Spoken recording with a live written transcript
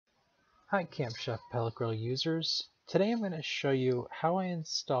Hi Camp Chef Pellet Grill users. Today I'm going to show you how I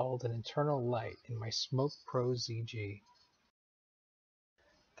installed an internal light in my Smoke Pro ZG.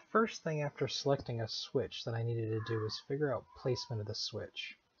 The first thing after selecting a switch that I needed to do was figure out placement of the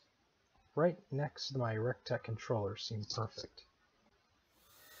switch. Right next to my RT-CLGTA controller seemed perfect.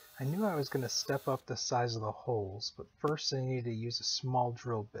 I knew I was going to step up the size of the holes, but first I needed to use a small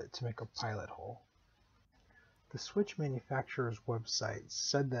drill bit to make a pilot hole. The switch manufacturer's website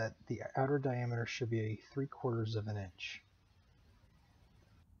said that the outer diameter should be 3/4 of an inch.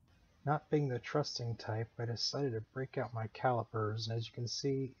 Not being the trusting type, I decided to break out my calipers, and as you can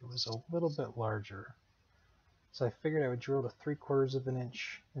see, it was a little bit larger. So I figured I would drill to 3/4 of an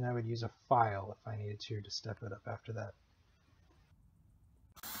inch, and I would use a file if I needed to step it up after that.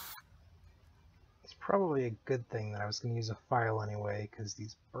 It's probably a good thing that I was going to use a file anyway, because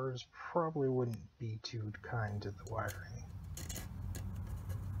these burrs probably wouldn't be too kind to the wiring.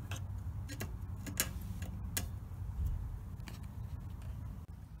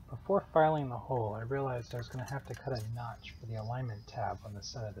 Before filing the hole, I realized I was going to have to cut a notch for the alignment tab on the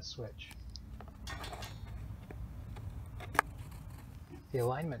side of the switch. The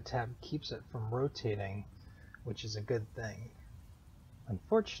alignment tab keeps it from rotating, which is a good thing.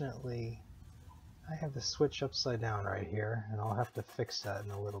 Unfortunately, I have the switch upside down right here, and I'll have to fix that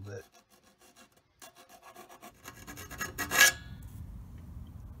in a little bit.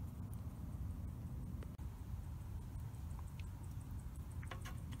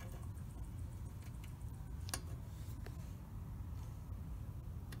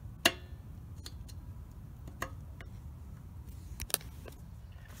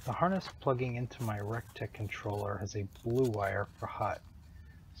 The harness plugging into my RT-CLGTA controller has a blue wire for hot,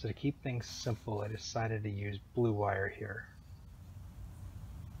 so to keep things simple I decided to use blue wire here.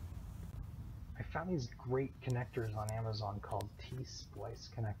 I found these great connectors on Amazon called T-splice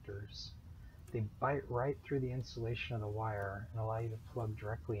connectors. They bite right through the insulation of the wire and allow you to plug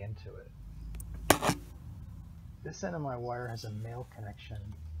directly into it. This end of my wire has a male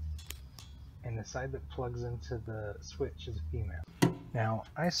connection, and the side that plugs into the switch is a female. Now,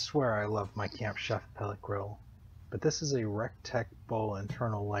 I swear I love my Camp Chef pellet grill, but this is a RT-CLGTA bowl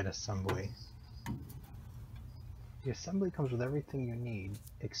internal light assembly. The assembly comes with everything you need,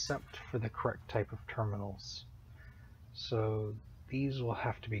 except for the correct type of terminals. So these will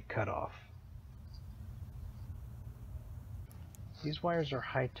have to be cut off. These wires are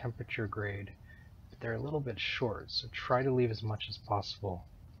high temperature grade, but they're a little bit short, so try to leave as much as possible.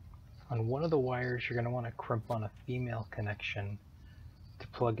 On one of the wires you're going to want to crimp on a female connection to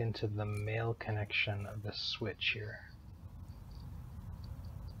plug into the male connection of the switch here.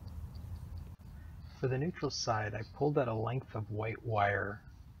 For the neutral side, I pulled out a length of white wire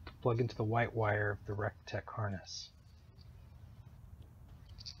to plug into the white wire of the RT-CLGTA harness.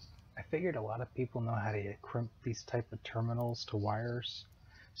 I figured a lot of people know how to crimp these type of terminals to wires,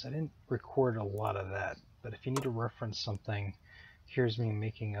 so I didn't record a lot of that, but if you need to reference something, here's me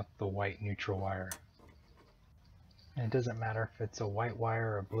making up the white neutral wire. And it doesn't matter if it's a white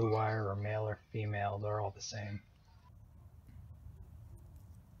wire, a blue wire, or male or female, they're all the same.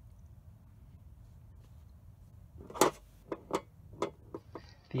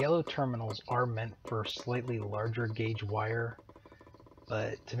 The yellow terminals are meant for slightly larger gauge wire,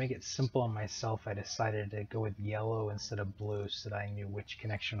 but to make it simple on myself, I decided to go with yellow instead of blue so that I knew which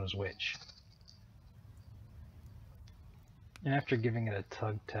connection was which. And after giving it a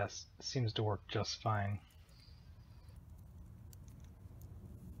tug test, it seems to work just fine.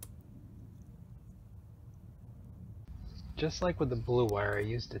 Just like with the blue wire, I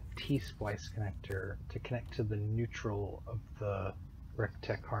used a T-splice connector to connect to the neutral of the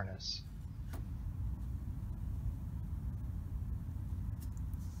RT-CLGTA harness.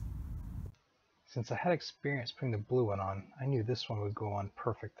 Since I had experience putting the blue one on, I knew this one would go on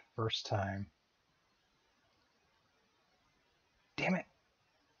perfect the first time. Damn it!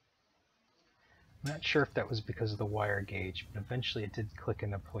 I'm not sure if that was because of the wire gauge, but eventually it did click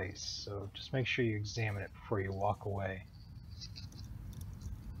into place, so just make sure you examine it before you walk away.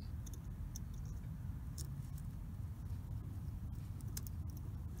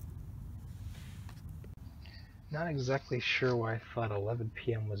 Not exactly sure why I thought 11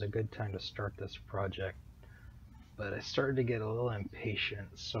 p.m. was a good time to start this project, but I started to get a little impatient,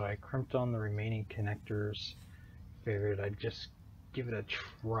 so I crimped on the remaining connectors. Figured I'd just give it a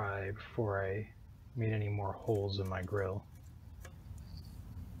try before I made any more holes in my grill.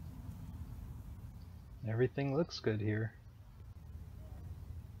 Everything looks good here.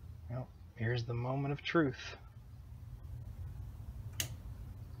 Well, here's the moment of truth.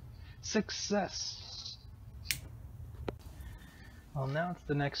 Success! Well, now it's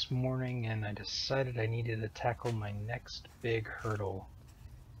the next morning and I decided I needed to tackle my next big hurdle.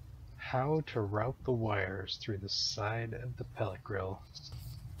 How to route the wires through the side of the pellet grill.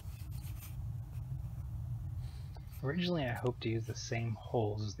 Originally I hoped to use the same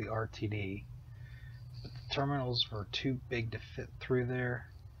holes as the RTD, but the terminals were too big to fit through there,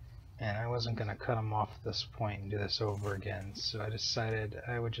 and I wasn't going to cut them off at this point and do this over again, so I decided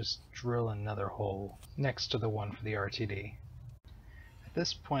I would just drill another hole next to the one for the RTD. At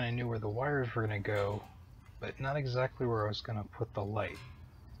this point I knew where the wires were going to go, but not exactly where I was going to put the light.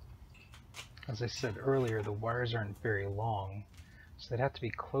 As I said earlier, the wires aren't very long, so they'd have to be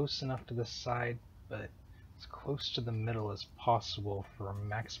close enough to the side, but as close to the middle as possible for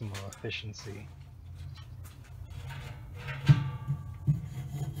maximum efficiency.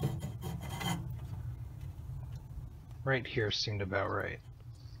 Right here seemed about right.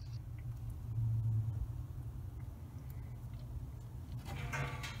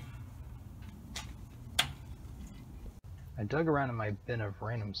 I dug around in my bin of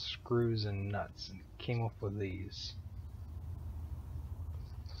random screws and nuts and came up with these.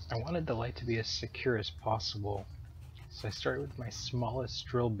 I wanted the light to be as secure as possible, so I started with my smallest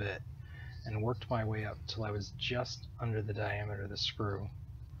drill bit and worked my way up till I was just under the diameter of the screw.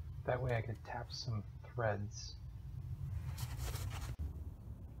 That way I could tap some threads.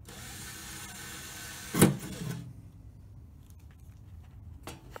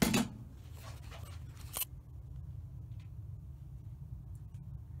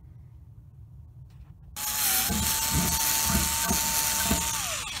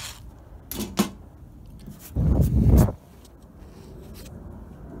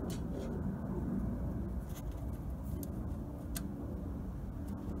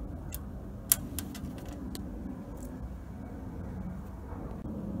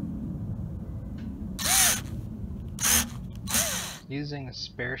 Using a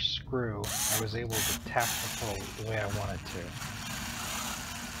spare screw, I was able to tap the hole the way I wanted to.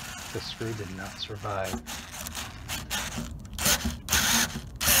 The screw did not survive.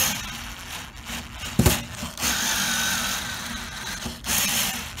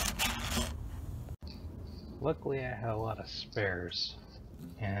 Luckily I had a lot of spares,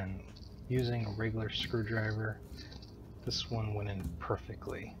 and using a regular screwdriver, this one went in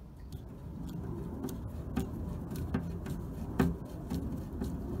perfectly.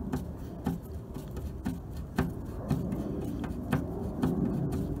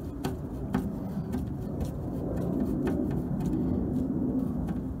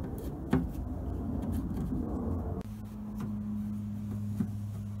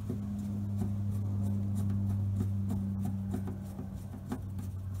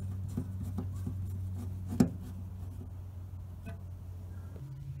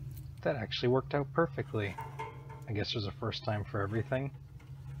 That actually worked out perfectly. I guess there's a first time for everything.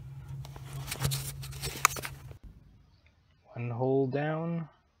 One hole down,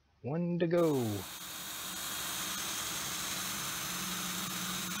 one to go.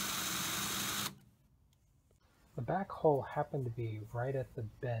 The back hole happened to be right at the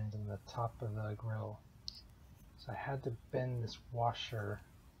bend in the top of the grill, so I had to bend this washer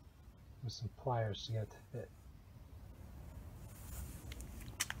with some pliers to get it to fit.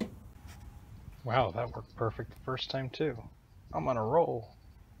 Wow, that worked perfect the first time too. I'm on a roll.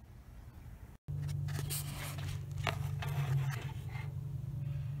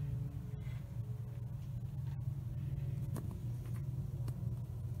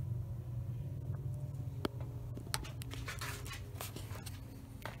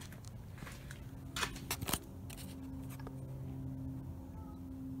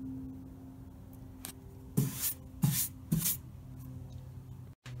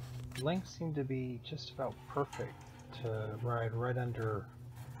 The length seemed to be just about perfect to ride right under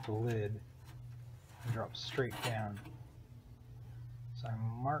the lid and drop straight down. So I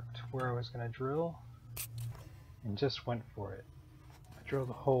marked where I was going to drill and just went for it. I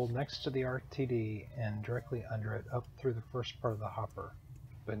drilled a hole next to the RTD and directly under it up through the first part of the hopper,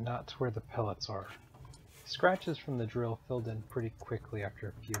 but not to where the pellets are. Scratches from the drill filled in pretty quickly after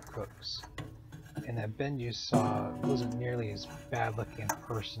a few cooks. And that bend you saw wasn't nearly as bad looking in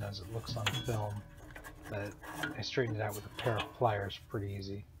person as it looks on film, but I straightened it out with a pair of pliers pretty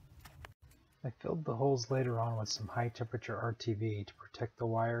easy. I filled the holes later on with some high temperature RTV to protect the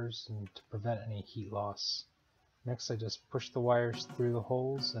wires and to prevent any heat loss. Next I just pushed the wires through the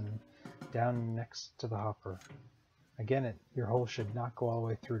holes and down next to the hopper. Again, your hole should not go all the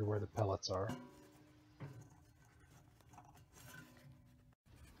way through to where the pellets are.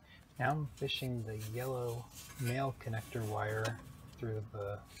 Now I'm fishing the yellow male connector wire through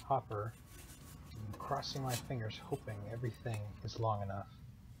the hopper and crossing my fingers hoping everything is long enough.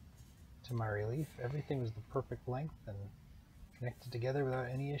 To my relief, everything was the perfect length and connected together without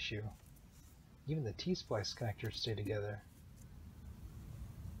any issue. Even the T-splice connectors stay together.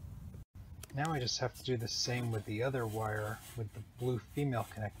 Now I just have to do the same with the other wire with the blue female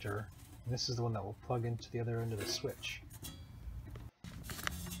connector, and this is the one that will plug into the other end of the switch.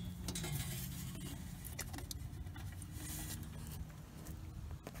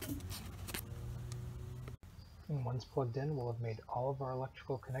 And once plugged in, we'll have made all of our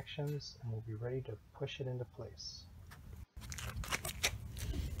electrical connections and we'll be ready to push it into place.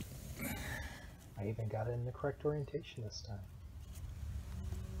 I even got it in the correct orientation this time.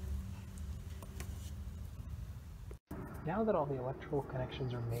 Now that all the electrical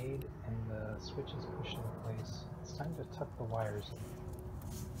connections are made and the switch is pushed into place, it's time to tuck the wires in.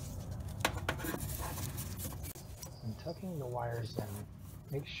 When tucking the wires in,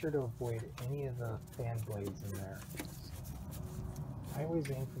 make sure to avoid any of the fan blades in there. I always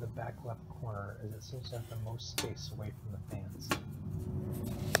aim for the back left corner as it seems to have the most space away from the fans.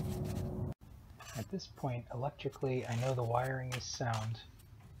 At this point, electrically, I know the wiring is sound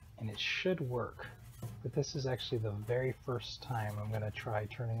and it should work. But this is actually the very first time I'm going to try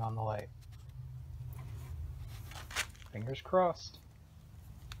turning on the light. Fingers crossed.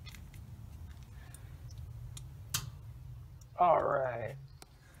 Alright.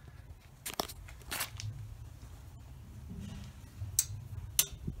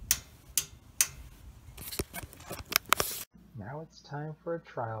 Now it's time for a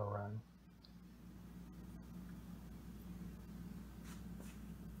trial run.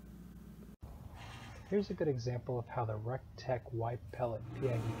 Here's a good example of how the RT-CLGTA Y-Pellet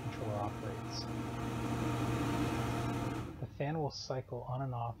PID controller operates. The fan will cycle on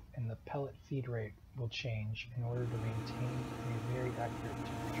and off and the pellet feed rate will change in order to maintain a very accurate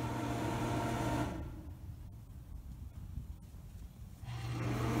temperature.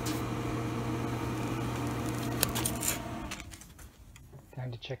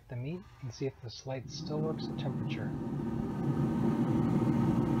 Time to check the meat and see if this light still works at temperature.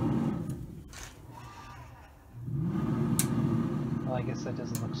 Well, I guess that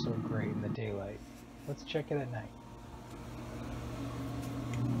doesn't look so great in the daylight. Let's check it at night.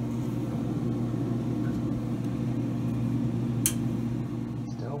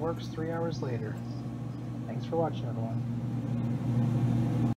 Still works 3 hours later. Thanks for watching, everyone.